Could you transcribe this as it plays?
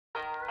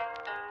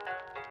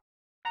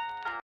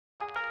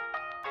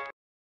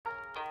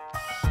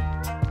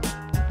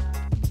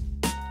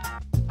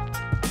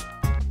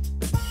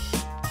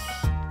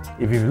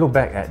If you look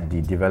back at the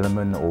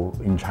development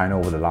in China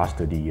over the last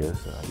 30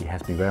 years, it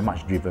has been very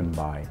much driven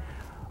by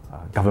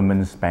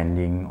government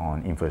spending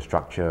on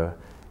infrastructure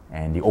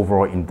and the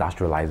overall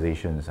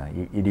industrializations.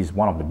 It is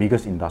one of the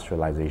biggest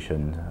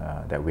industrializations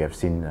that we have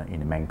seen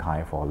in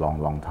mankind for a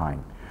long, long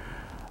time.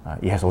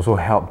 It has also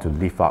helped to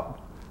lift up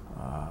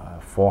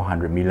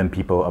 400 million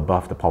people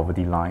above the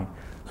poverty line.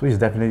 So it's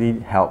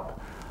definitely helped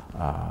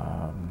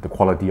the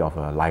quality of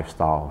a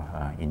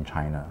lifestyle in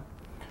China.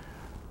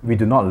 We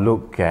do not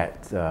look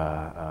at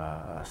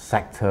a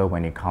sector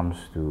when it comes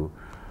to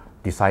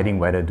deciding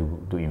whether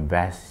to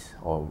invest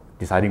or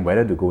deciding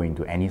whether to go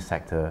into any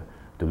sector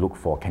to look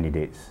for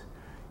candidates.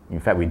 In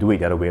fact, we do it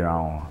the other way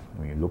around.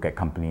 We look at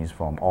companies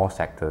from all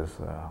sectors,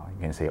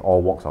 you can say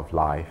all walks of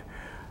life,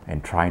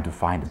 and trying to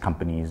find the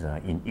companies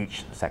in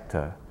each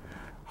sector.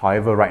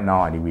 However, right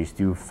now, I think we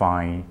still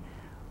find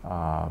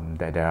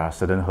that there are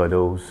certain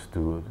hurdles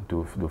to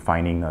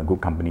finding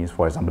good companies.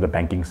 For example, the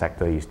banking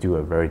sector is still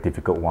a very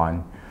difficult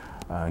one,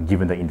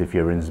 given the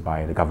interference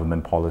by the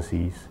government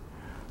policies.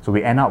 So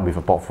we end up with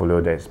a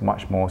portfolio that's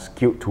much more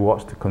skewed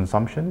towards the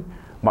consumption,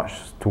 much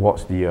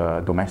towards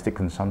the domestic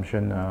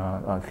consumption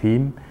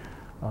theme.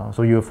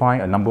 So you'll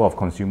find a number of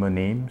consumer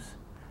names.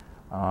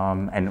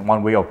 And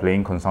one way of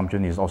playing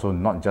consumption is also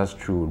not just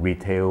through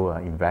retail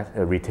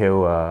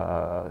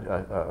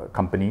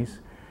companies.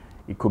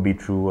 It could be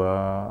through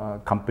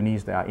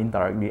companies that are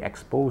indirectly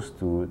exposed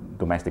to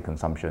domestic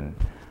consumption.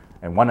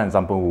 And one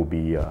example will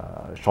be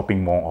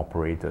shopping mall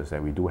operators,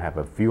 that we do have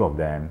a few of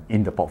them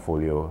in the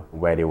portfolio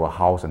where they will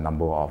house a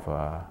number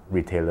of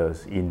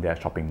retailers in their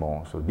shopping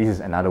mall. So this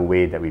is another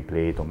way that we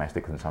play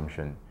domestic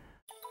consumption.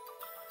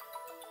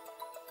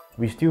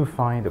 We still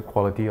find the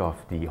quality of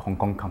the Hong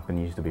Kong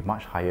companies to be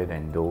much higher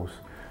than those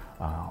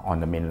on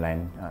the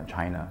mainland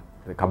China.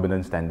 The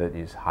covenant standard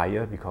is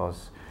higher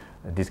because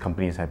these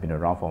companies have been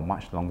around for a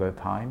much longer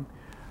time.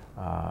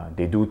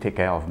 They do take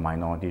care of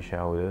minority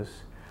shareholders,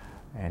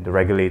 and the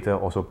regulator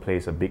also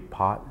plays a big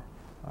part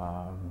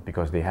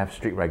because they have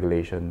strict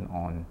regulation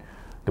on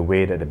the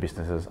way that the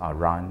businesses are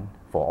run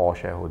for all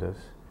shareholders.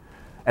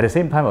 At the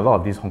same time, a lot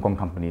of these Hong Kong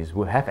companies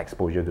will have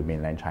exposure to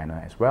mainland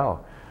China as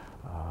well.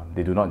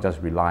 They do not just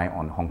rely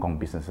on Hong Kong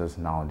businesses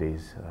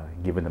nowadays,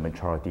 given the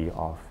maturity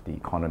of the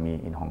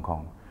economy in Hong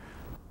Kong.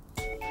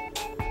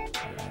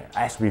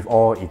 As with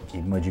all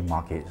emerging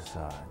markets,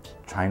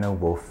 China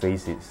will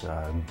face its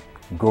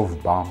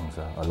growth bumps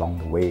along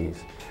the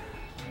ways.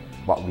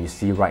 What we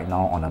see right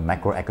now on a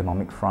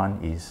macroeconomic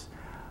front is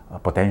a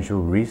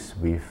potential risk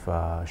with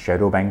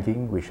shadow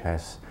banking, which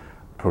has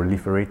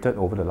proliferated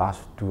over the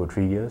last 2 or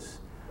 3 years.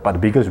 But the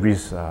biggest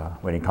risk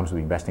when it comes to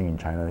investing in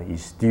China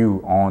is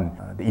still on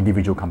the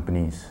individual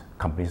companies.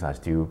 Companies are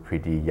still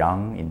pretty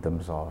young in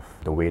terms of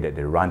the way that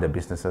they run their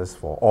businesses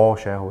for all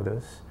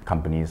shareholders.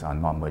 Companies are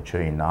not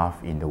mature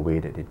enough in the way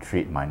that they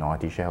treat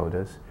minority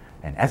shareholders.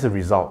 And as a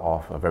result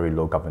of a very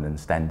low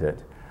governance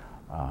standard,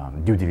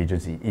 due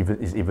diligence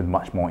is even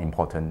much more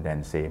important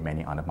than, say,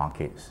 many other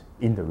markets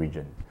in the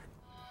region.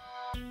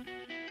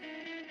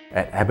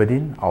 At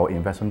Aberdeen, our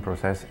investment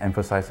process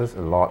emphasizes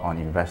a lot on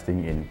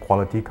investing in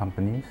quality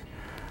companies,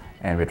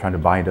 and we're trying to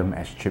buy them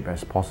as cheap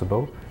as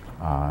possible.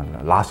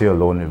 Last year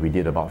alone, we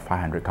did about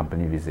 500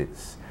 company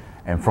visits.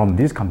 And from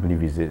these company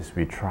visits,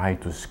 we try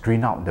to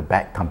screen out the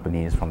bad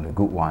companies from the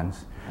good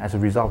ones. As a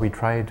result, we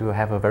try to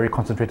have a very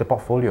concentrated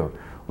portfolio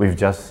with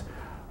just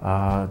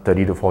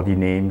 30 to 40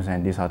 names,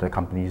 and these are the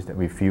companies that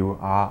we feel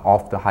are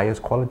of the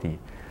highest quality.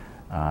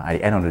 At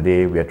the end of the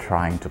day, we are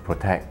trying to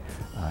protect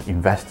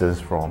investors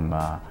from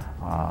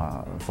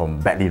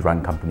badly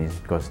run companies,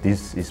 because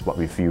this is what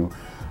we feel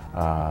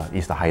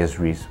is the highest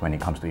risk when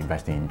it comes to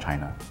investing in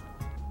China.